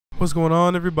What's going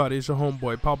on, everybody? It's your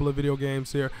homeboy Popular Video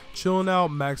Games here, chilling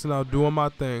out, maxing out, doing my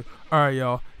thing. Alright,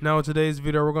 y'all, now in today's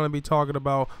video we're going to be talking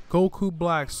about Goku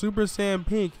Black, Super Saiyan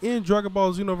Pink in Dragon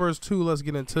Ball Xenoverse 2. Let's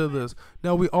get into this.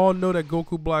 Now, we all know that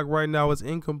Goku Black right now is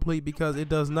incomplete because it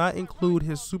does not include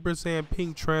his Super Saiyan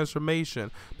Pink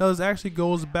transformation. Now, this actually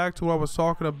goes back to what I was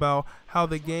talking about, how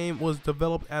the game was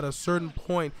developed at a certain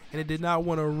point and it did not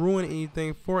want to ruin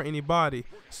anything for anybody.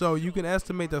 So you can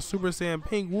estimate that Super Saiyan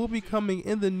Pink will be coming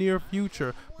in the near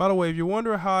future. By the way, if you're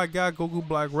wondering how I got Goku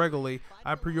Black regularly,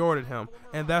 I pre-ordered him,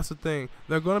 and that's the thing.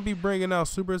 They're going to be bringing out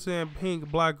Super Saiyan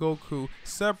Pink Black Goku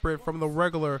separate from the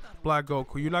regular Black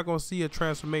Goku. You're not going to see a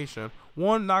transformation.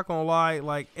 One, not gonna lie,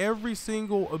 like every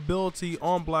single ability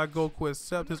on Black Goku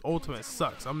except his ultimate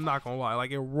sucks. I'm not gonna lie,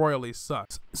 like it royally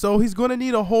sucks. So he's gonna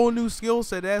need a whole new skill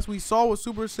set. As we saw with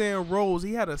Super Saiyan Rose,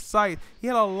 he had a sight. He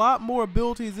had a lot more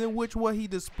abilities in which what he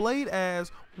displayed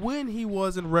as when he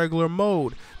was in regular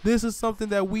mode. This is something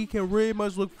that we can really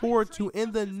much look forward to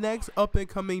in the next up and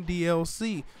coming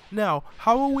DLC. Now,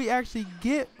 how will we actually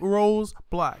get Rose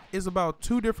Black? It's about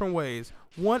two different ways.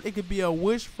 One, it could be a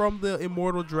wish from the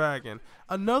immortal dragon.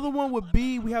 Another one would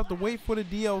be we have to wait for the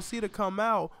DLC to come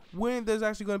out when there's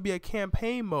actually going to be a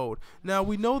campaign mode. Now,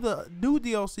 we know the new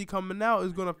DLC coming out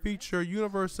is going to feature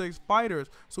Universe 6 fighters,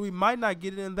 so we might not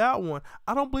get it in that one.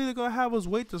 I don't believe they're going to have us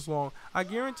wait this long. I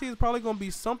guarantee it's probably going to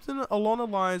be something along the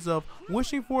lines of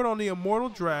wishing for it on the immortal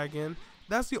dragon.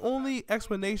 That's the only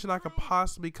explanation I could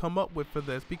possibly come up with for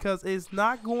this, because it's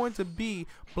not going to be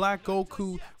Black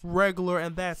Goku regular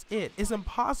and that's it. It's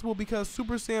impossible because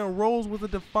Super Saiyan Rose was a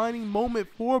defining moment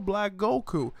for Black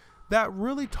Goku. That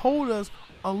really told us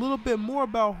a little bit more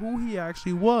about who he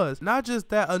actually was. Not just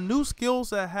that, a new skill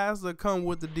set has to come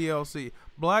with the DLC.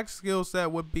 Black's skill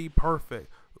set would be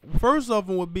perfect. First of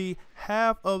them would be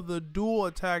half of the dual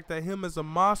attack that him as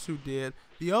Zamasu did.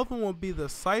 The other one would be the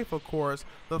Scythe, of course.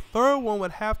 The third one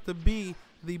would have to be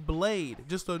the blade,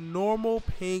 just a normal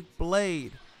pink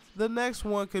blade. The next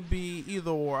one could be either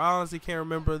or. I honestly can't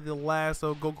remember the last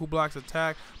of Goku Black's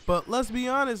attack, but let's be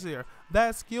honest here.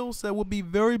 That skill set would be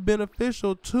very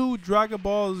beneficial to Dragon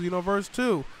Ball Xenoverse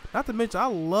 2. Not to mention, I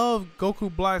love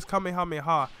Goku Black's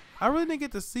Kamehameha. I really didn't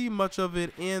get to see much of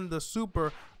it in the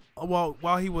Super. Well,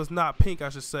 while he was not pink, I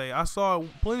should say. I saw it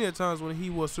plenty of times when he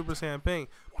was Super Saiyan Pink,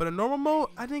 but in normal mode,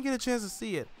 I didn't get a chance to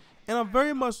see it. And I'm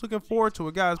very much looking forward to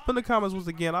it, guys. Put in the comments once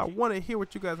again. I want to hear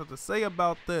what you guys have to say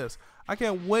about this. I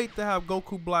can't wait to have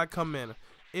Goku Black come in.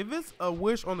 If it's a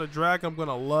wish on the dragon, I'm going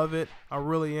to love it. I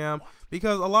really am.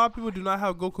 Because a lot of people do not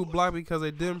have Goku Black because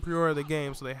they didn't pre-order the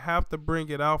game, so they have to bring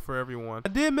it out for everyone. I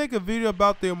did make a video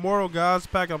about the Immortal Gods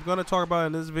pack. I'm going to talk about it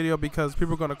in this video because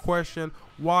people are going to question,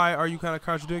 why are you kind of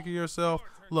contradicting yourself?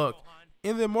 Look,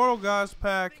 in the Immortal Gods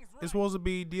pack, it's supposed to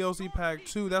be DLC pack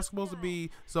 2. That's supposed to be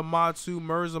Zamasu,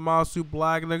 Merge Zamasu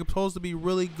Black, and they're supposed to be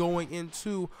really going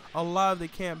into a lot of the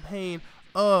campaign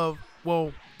of,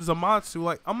 well, Zamasu.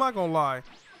 Like, I'm not gonna lie,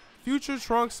 Future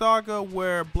Trunks Saga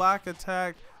where Black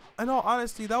attacked, in all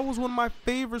honesty, that was one of my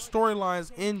favorite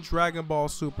storylines in Dragon Ball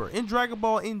Super, in Dragon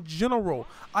Ball in general.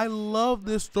 I love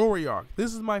this story arc.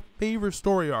 This is my favorite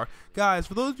story arc. Guys,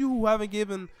 for those of you who haven't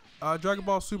given Dragon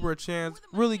Ball Super a chance,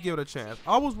 really give it a chance.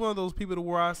 I was one of those people to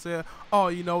where I said, oh,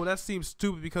 you know, that seems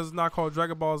stupid because it's not called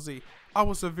Dragon Ball Z. I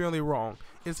was severely wrong.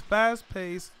 It's fast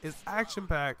paced, it's action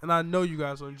packed, and I know you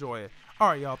guys will enjoy it.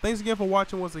 Alright, y'all, thanks again for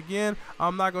watching once again.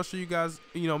 I'm not going to show you guys,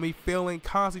 me failing,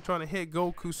 constantly trying to hit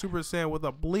Goku Super Saiyan with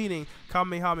a bleeding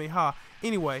Kamehameha.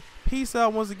 Anyway, peace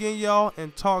out once again, y'all,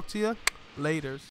 and talk to you later.